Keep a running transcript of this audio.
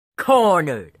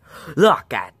cornered.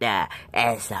 Look at that.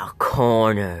 It's a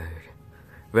cornered.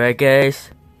 Right,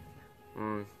 guys?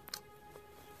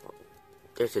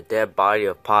 There's a dead body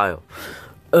of pile.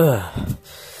 Ugh.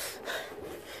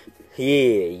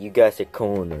 Yeah, you guys are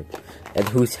cornered. And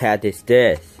whose hat is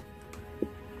this?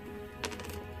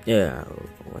 Yeah,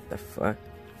 what the fuck?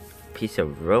 Piece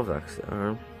of Roblox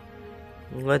arm.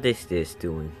 What is this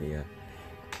doing here?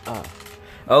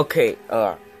 Okay,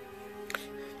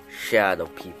 shadow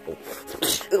people.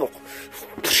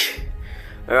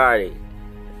 Alrighty,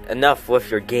 enough with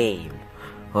your game.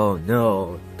 Oh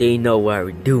no, they know what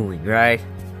we're doing, right?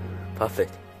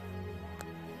 Perfect.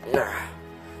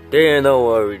 They know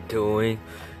what we're doing.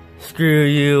 Screw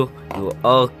you, you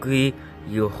ugly,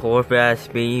 you horse-ass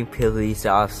being police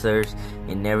officers,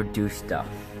 and never do stuff.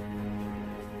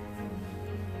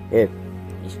 If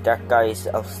that guy is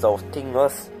assaulting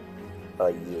us,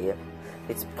 yeah,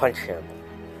 let's punch him.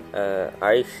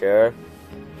 Are you sure?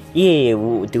 Yeah,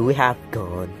 do we have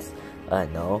guns?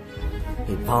 No.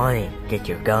 Hey, Bonnie, get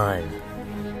your gun.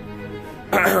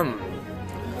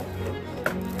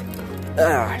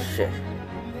 Ah, shit.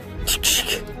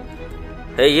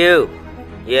 Hey, you!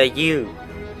 Yeah, you!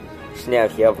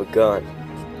 Snap, you have a gun.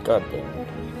 God damn it.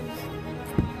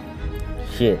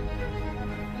 Shit.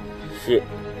 Shit.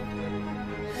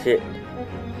 Shit.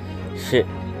 Shit.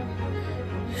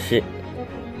 Shit.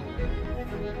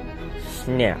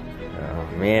 Snap. Oh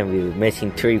man, we were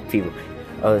missing 3 people.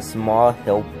 A small,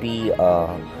 healthy,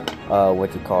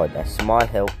 what you call it? A small,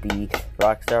 healthy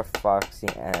Rockstar, Foxy,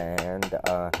 and,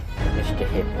 Mr.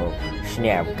 Hippo.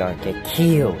 Snap, we're gonna get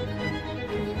killed.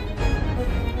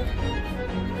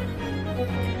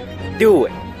 Do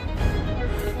it.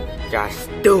 Just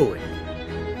do it.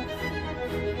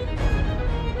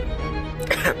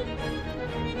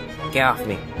 Get off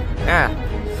me. Ah.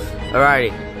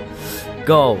 Alrighty.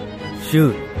 Go.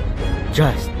 Shoot.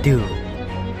 Just do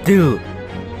it. Do it.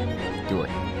 Do it.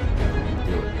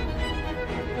 Do it.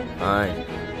 Alright.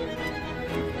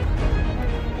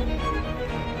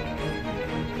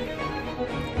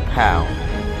 How?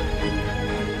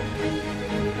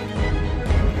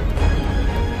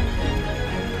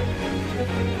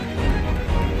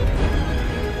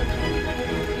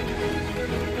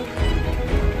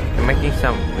 You're making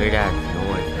some weird ass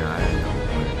noise now. I don't know.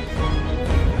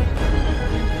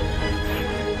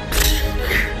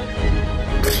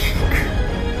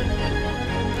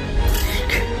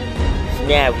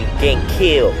 Now we getting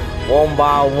killed 1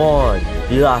 by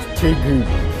 1. You lost 2 groups.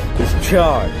 It's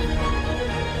charged.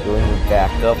 Do we need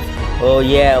backup? Oh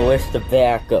yeah, where's the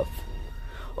backup?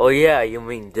 Oh yeah, you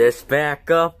mean this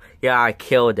backup? Yeah, I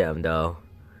killed them though.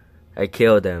 I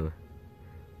killed them.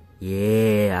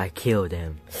 Yeah, I killed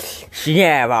them.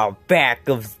 Yeah, our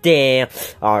backups damn.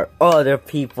 Our other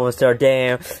peoples are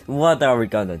damn. What are we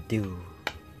gonna do?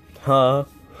 Huh?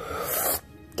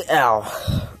 Ow.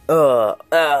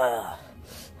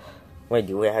 Wait,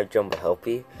 do we have Jumbo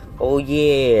Helpy? Oh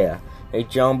yeah. Hey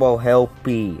Jumbo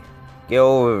Helpy. Get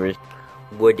over it.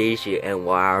 What is it and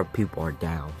why our people are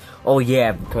down? Oh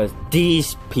yeah, because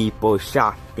these people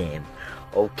shot them.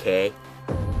 Okay.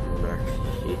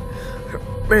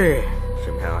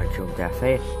 Somehow I jumped that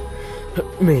fast.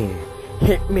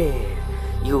 Hit me.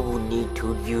 You need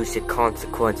to use the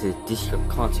consequences. These are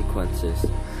consequences,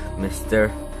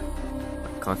 mister.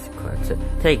 Consequences.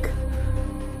 Take.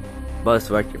 Buzz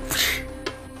right here.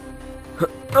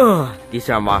 These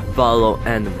are my fellow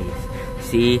enemies.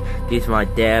 See? These are my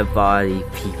dead body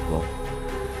people.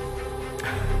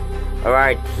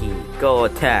 Alright, go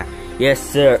attack. Yes,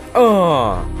 sir.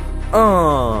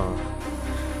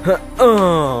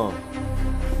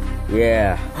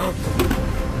 Yeah.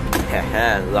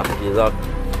 Haha, lucky.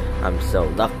 I'm so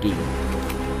lucky.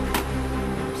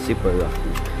 Super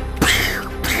lucky.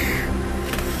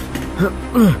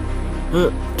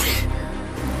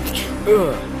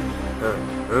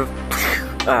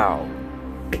 Ow.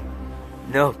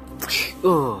 No.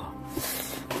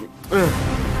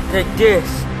 Take this.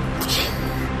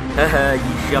 Haha,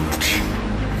 you shot.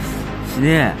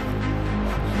 Snap.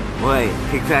 Wait,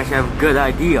 Pigcrash, I have a good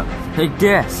idea. Take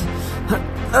this.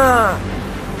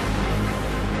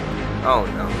 Oh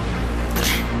no.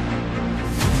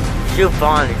 Shoot,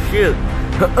 Bonnie, shoot.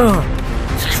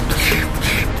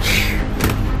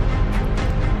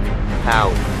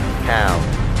 Pow.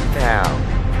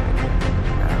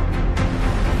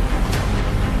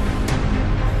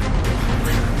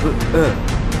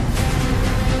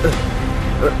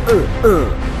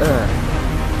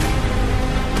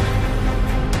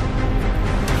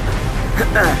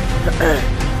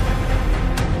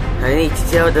 I need to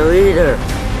tell the leader.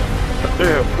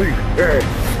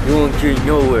 You won't get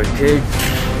nowhere, kid.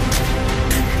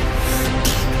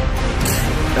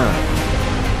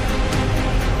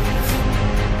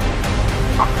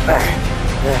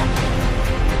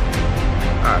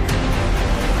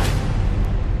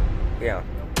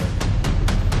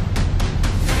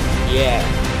 yeah,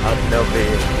 another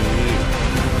year.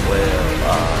 Well,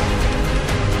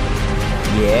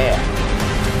 yeah.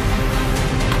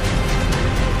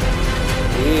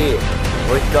 Yeah,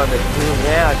 what you gonna do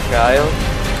now, child?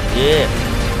 Yeah.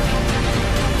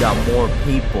 Got more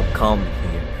people coming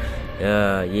here.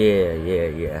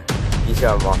 Yeah. These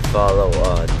are my fellow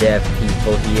deaf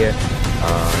people here.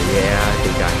 Yeah,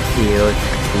 they got killed.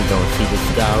 We don't see the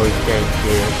scholars get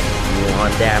killed. You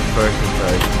want that person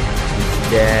because he's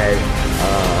dead.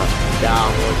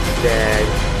 That one's dead.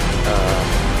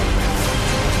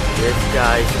 This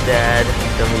guy's dead.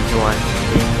 Somebody's wants to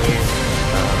be here.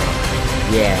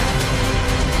 Yeah.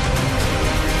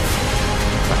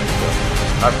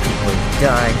 Our people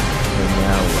died. And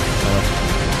now,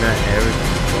 not every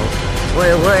people.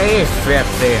 Wait, where is Fnaf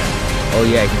there? Oh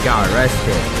yeah, he got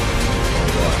arrested. Oh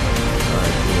what?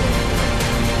 Yeah.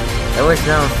 That was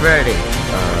not Freddy.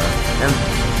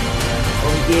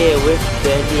 Oh yeah, where's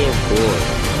Bendy and Boris?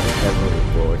 Heavily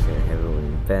Boris and heavily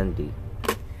Bendy.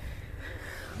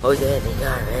 Oh yeah, they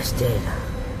got arrested.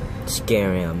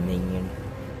 Scaring a minion.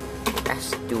 That's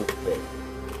stupid.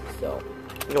 So,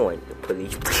 annoying the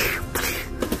police.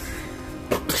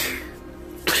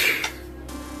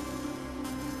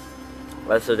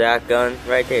 So that gun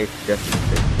right there is just a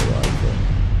pistol.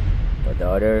 But the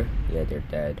other, yeah, they're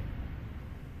dead.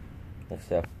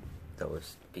 Except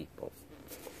those people.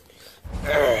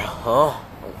 Oh,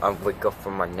 I wake up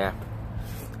from my nap.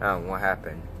 I don't know what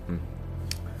happened.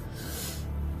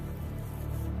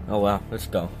 Oh well, let's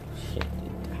go. Shit,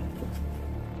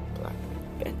 Black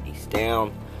Bendy's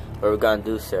down. What are we gonna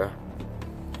do, sir?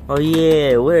 Oh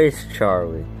yeah, where is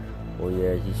Charlie? Oh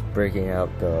yeah, he's breaking out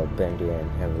the Bendy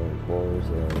and having boris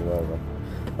and whatever.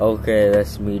 Okay,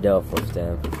 let's meet up with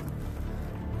them.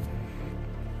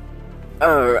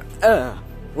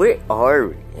 Where are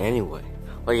we anyway?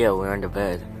 Oh yeah, we're on the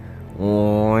bed.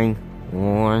 Oink,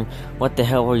 oink. What the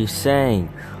hell are you saying?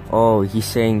 Oh, he's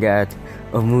saying that.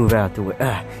 Oh, move out the way.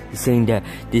 He's saying that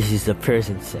this is the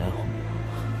prison cell.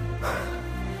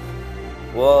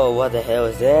 Whoa, what the hell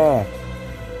is that?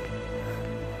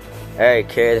 Hey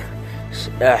kid,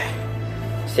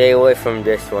 stay away from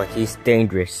this one. He's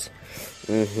dangerous.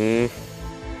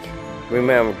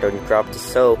 Remember, don't drop the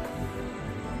soap.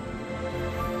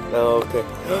 Okay,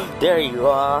 there you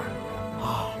are.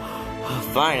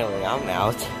 Finally, I'm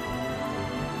out.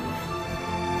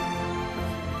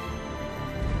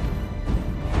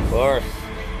 Boris.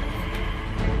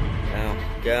 Now,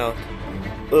 get out.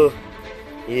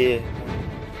 Yeah.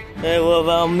 Hey, what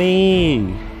about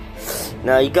me?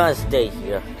 Now you gotta stay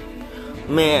here.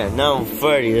 Man, now I'm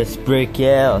 30, let's break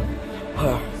out.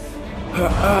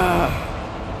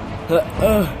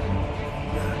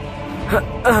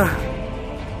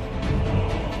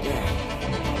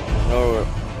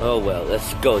 Oh well,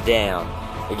 let's go down.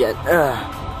 Again,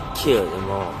 kill them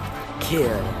all. Kill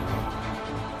them.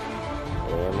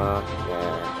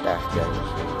 Yeah, that's good.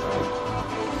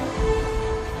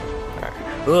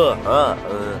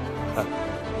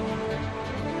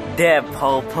 Dead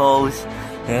popos.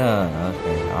 Yeah,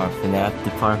 okay. Our Fnaf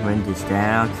department is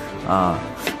down.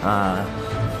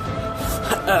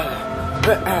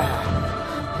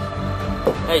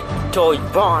 Hey, Toy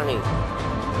Bonnie.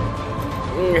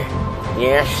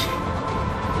 Yes.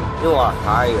 You are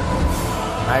hired.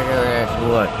 I know that's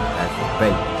what. That's a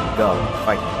bait. Go,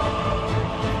 fight.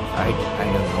 I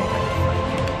don't know how to fight.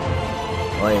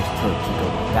 What is told you to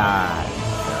die?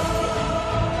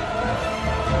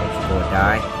 You gonna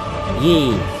die?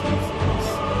 Yes.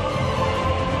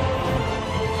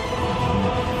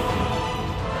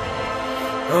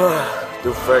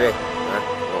 Too Freddy.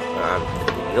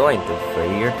 You ain't too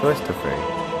Freddy, you're close to Freddy.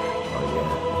 Oh yeah.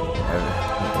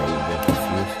 You get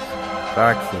confused.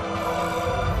 Gotcha.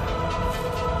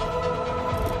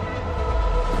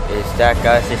 Is that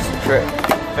guy's just trick?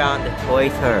 Found the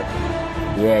toiser.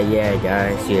 Yeah,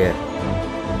 guys, yeah.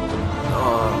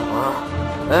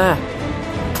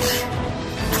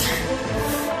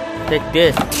 Take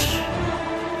this.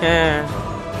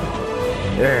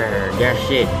 That's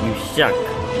it, you suck.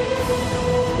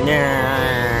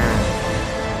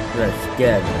 That's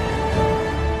good.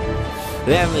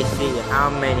 Let me see how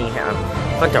many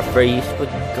bunch of freeze would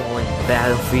go in the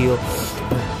battlefield.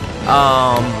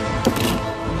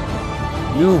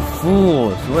 You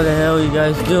fools, what the hell are you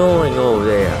guys doing over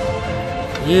there?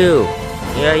 You,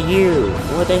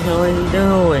 what the hell are you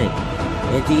doing?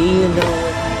 And do you know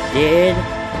what you did?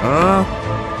 Huh?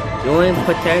 You ain't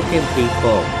protecting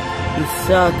people. You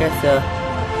suck as a,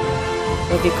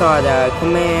 what do you call that,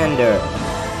 commander.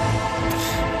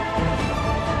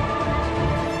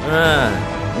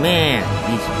 Man,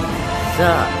 these people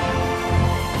suck.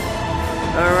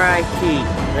 Alright. Alright, T,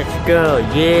 let's go.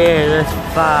 Yeah, let's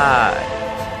fight.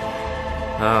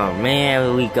 Oh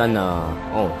man, we gonna.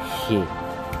 Oh shit.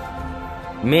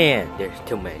 Man, there's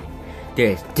too many.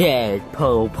 There's dead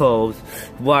po-pos.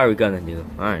 What are we gonna do?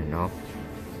 I don't know.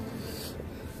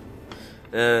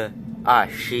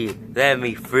 Shit. Let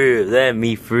me through. Let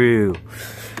me through.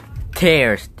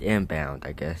 Terrorist inbound,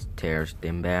 I guess. Terrorist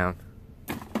inbound.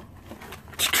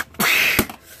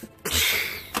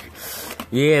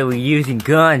 Yeah, we're using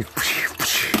guns.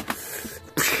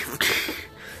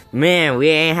 Man, we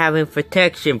ain't having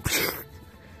protection.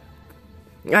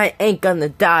 I ain't gonna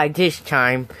die this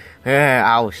time.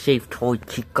 I will save Toy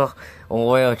Chica,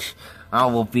 or else I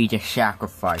will be the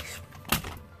sacrifice.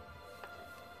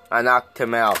 I knocked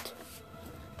him out.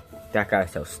 That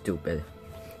guy's so stupid.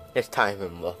 Let's tie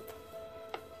him up.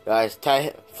 Guys,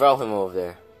 throw him over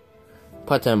there.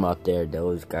 Put him up there.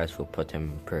 Those guys will put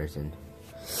him in prison.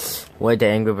 Wait, the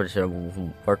Angry Birds are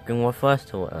working with us?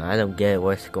 I don't get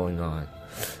what's going on.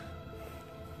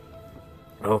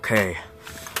 Okay.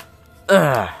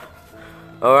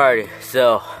 Alrighty,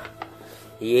 so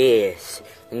yes,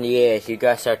 and yes, you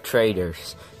guys are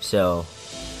traders. So,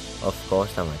 of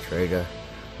course, I'm a trader.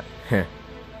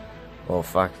 Well,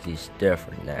 Foxy's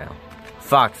different now.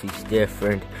 Foxy's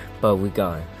different, but we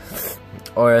gonna,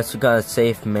 or else we gonna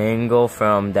save Mango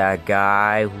from that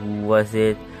guy. Who was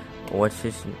it? What's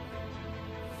his?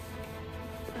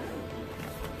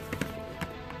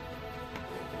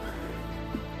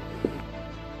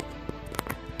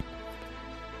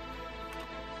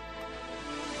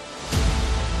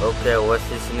 Okay, what's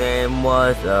his name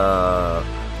was?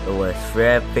 It was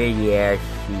Rapid. Yeah,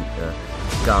 she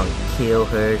gonna kill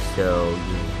her. So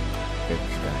yeah,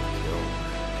 it's gonna kill.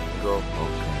 Go.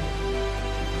 Okay.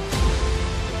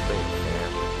 Wait,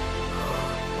 family.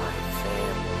 My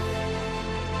family.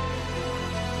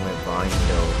 My bond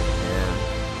killed him.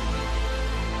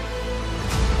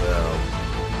 Well,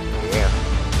 yeah.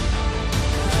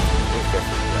 It's just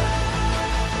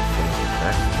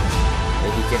that.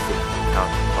 Maybe just a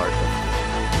counterpart of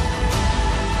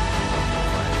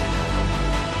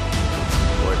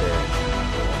or the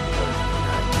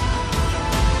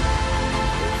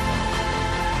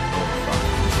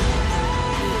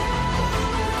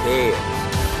yeah.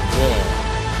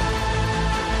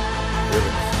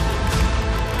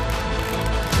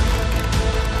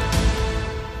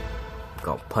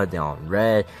 Gonna put it on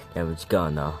red, then it's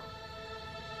gonna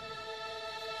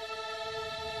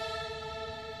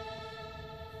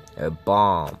a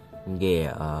bomb.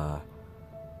 Yeah,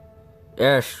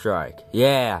 airstrike.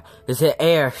 Yeah, it's an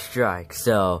airstrike.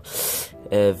 So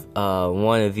if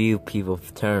one of you people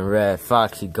turn red,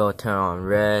 Foxy go turn on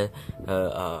red.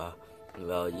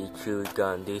 Well, you choose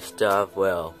gonna do stuff.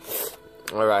 Well,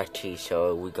 alright, T.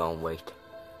 So we gonna wait.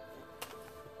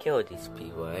 Kill these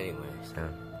people anyways, huh?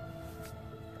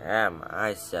 Ah, my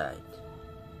eyesight.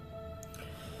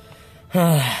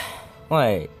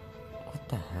 Wait. What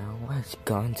the hell? What's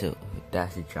Gonzo?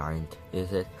 That's a giant,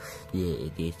 is it? Yeah,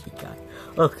 it is a giant.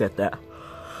 Look at that.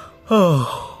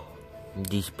 Oh,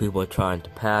 these people are trying to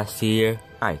pass here.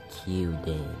 I killed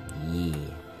them,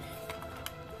 yeah.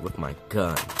 With my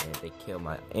gun. And they killed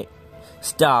my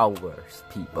Star Wars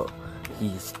people.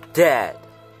 He's dead.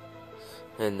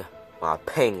 And my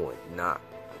penguin, not.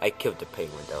 I killed the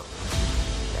penguin though.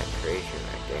 That creation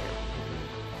right there.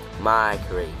 My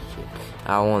creation.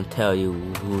 I won't tell you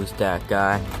who's that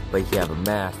guy, but he have a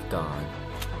mask on.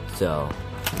 So,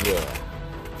 yeah.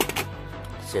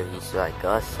 So he's like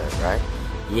us, right?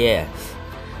 Yes.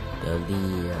 The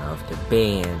leader of the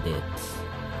bandits.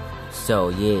 So,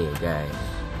 yeah, guys.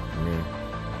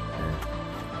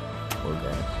 Well,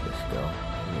 guys, let's go.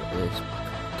 Let's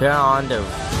turn on the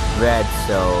red,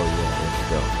 so, yeah, let's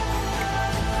go.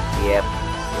 Yep.